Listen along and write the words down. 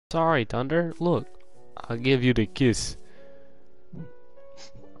Sorry, Thunder. Look, I'll give you the kiss.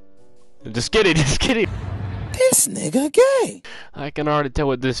 Just kidding, just kidding. This nigga gay. I can already tell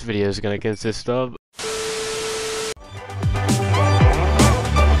what this video is gonna consist of.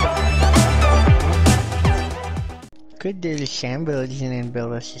 Could do the sand village and then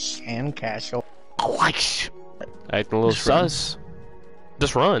build us a sand castle. Acting a little sus.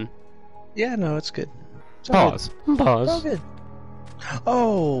 Just run. Yeah, no, it's good. It's all Pause. good. Pause. It's all good.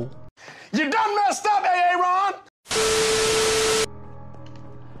 Oh. You done messed up, Aaron.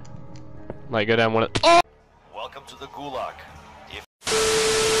 Might go down one of. Oh! Welcome to the Gulag.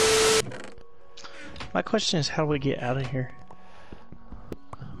 My question is, how do we get out of here?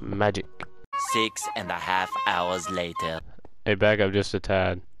 Magic. 6.5 hours later. Hey, back up just a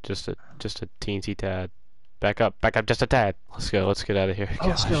tad. Just a teensy tad. Back up just a tad. Let's go, let's get out of here. Oh,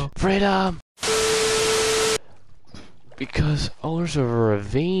 let's go. Freedom! Because, oh, there's a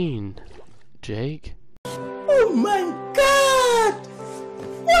ravine, Jake. Oh my god!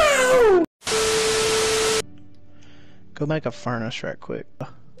 Wow! Go make a furnace right quick.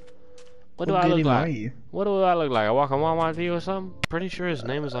 What do I look like? What do I look like? I walk on Walmart view or something? Pretty sure his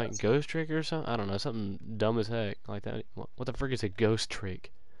name is like Ghost Trick or something. I don't know, something dumb as heck like that. What the frick is a Ghost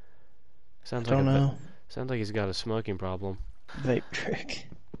Trick? Sounds like sounds like he's got a smoking problem. Vape trick.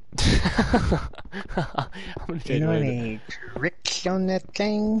 I'm Do you know any tricks on that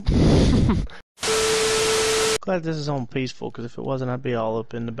thing? Glad this is on peaceful, because if it wasn't, I'd be all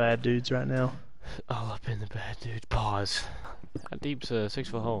up in the bad dudes right now. All up in the bad dude. Pause. How deep's a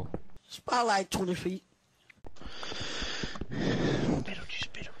 6-foot hole? Spotlight 20 feet.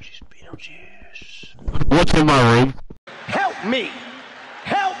 Beetlejuice. What's in my room? Help me!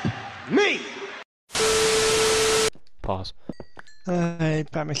 Help me! Pause. I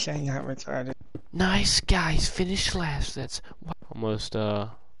promise I'm not retarded. Nice guys, finish last. That's almost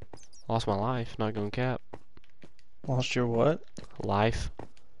lost my life. Not gonna cap. Lost your what? Life.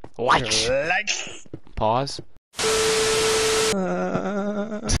 Your life. Pause.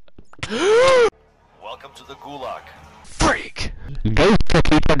 Welcome to the Gulag. Freak. Ghost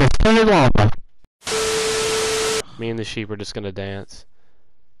Trick each other fully lava. Me and the sheep are just gonna dance.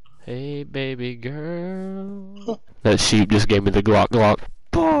 Hey baby girl. That sheep just gave me the glock glock.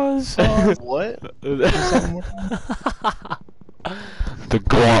 Pause. What? The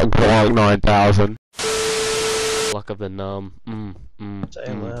glock 9000. Luck of the numb.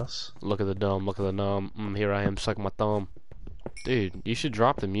 Say less. Look at the dumb. Look at the numb. Here I am sucking my thumb. Dude, you should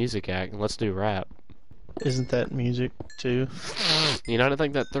drop the music act and let's do rap. Isn't that music too? You know, I didn't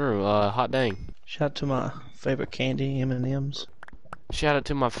think that through. Hot dang. Shout out to my favorite candy, M&M's. Shout out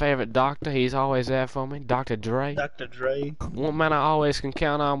to my favorite doctor. He's always there for me. Dr. Dre. Dr. Dre. One man I always can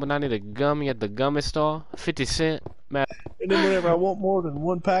count on when I need a gummy at the gummy store. 50 cent. Man. And then whenever I want more than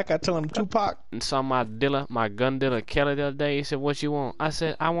one pack, I tell him 2 pack. And saw my dealer, my gun dealer, Kelly, the other day. He said, "What you want?" I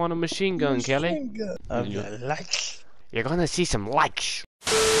said, "I want a machine gun, Kelly." Of the likes. You're gonna see some likes.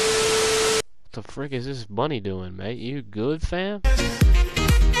 What the frick is this bunny doing, mate? You good, fam?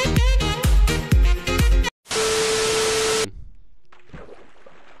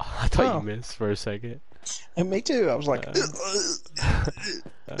 I thought you missed for a second. And me too. I was like,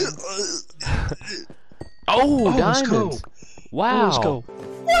 oh, let's go. diamonds! Wow! Let's go.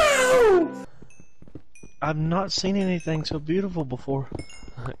 Wow! I've not seen anything so beautiful before.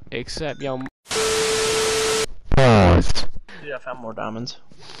 Except yo. Pause. Yeah, I found more diamonds.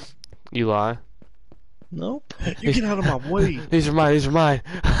 You lie. Nope. You get out of my way. These are mine. These are mine.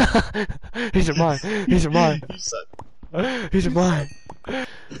 These are mine. These are mine. These are mine.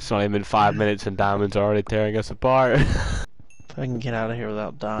 It's not even 5 minutes and diamonds are already tearing us apart. If I can get out of here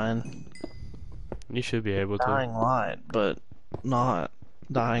without dying. You should be able to. Dying light, but not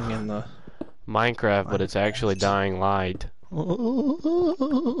dying in the Minecraft, but it's actually dying light.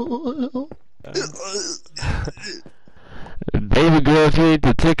 Baby girl, if you ain't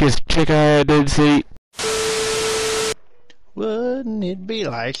the thickest chick I did see. Wouldn't it be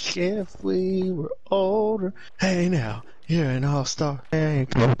like if we were older? Hey now, you're an all-star. Hey.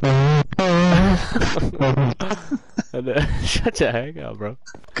 Shut your heck up, bro.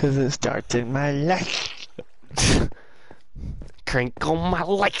 Cause it started my life. Crank on my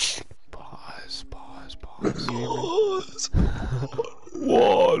lights. Pause.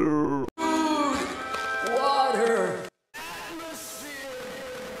 Water.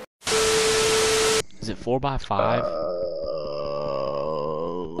 Is it 4x5?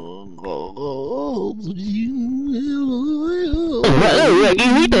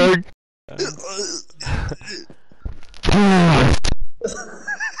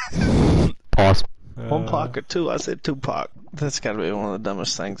 Pause. One pocket. Tupac too. I said Tupac. That's gotta be one of the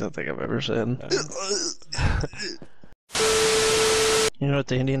dumbest things I think I've ever said. You know what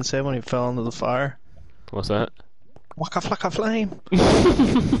the Indian said when he fell into the fire? What's that? Waka flocka flame.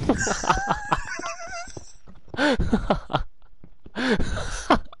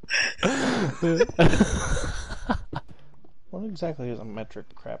 What exactly is a metric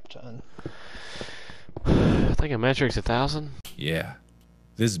crap ton? I think a metric's 1,000. Yeah,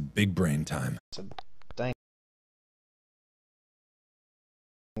 this is big brain time. It's a dang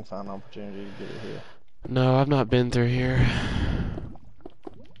fine opportunity to get it here. No, I've not been through here.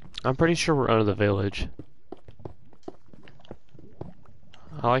 I'm pretty sure we're under the village.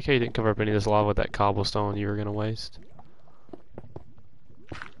 I like how you didn't cover up any of this lava with that cobblestone you were gonna waste.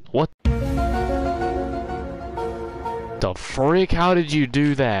 What the frick? How did you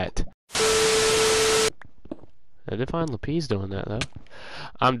do that? I did find Lapis doing that though.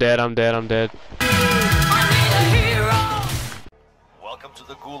 I'm dead, I'm dead, I'm dead. Welcome to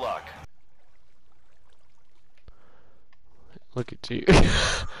the Gulag. Look at you.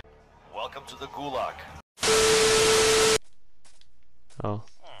 Welcome to the Gulag. Oh.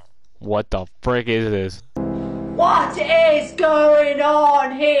 What the frick is this? What is going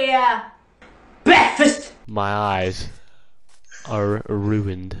on here? Breakfast! My eyes are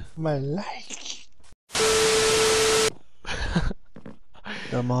ruined. My life.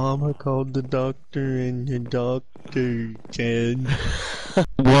 The mama called the doctor and the doctor said,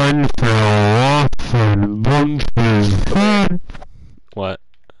 One for and one for What?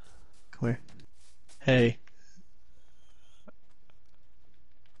 come here. Hey.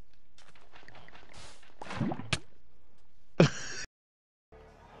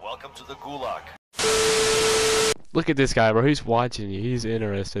 Welcome to the Gulag. Look at this guy, bro. He's watching you. He's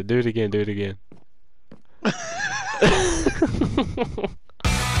interested. Do it again. Do it again.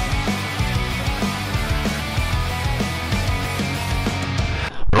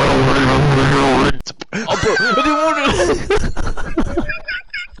 Oh, bro. I didn't want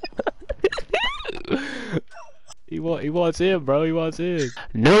it. He wants in, bro. He wants in.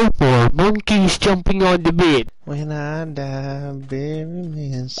 No more monkeys jumping on the bed. When I die, bury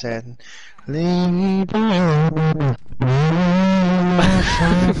me in satin. Lay me down.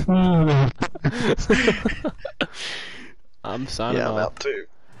 I'm signing off. I'm out too.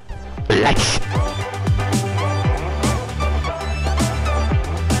 Let's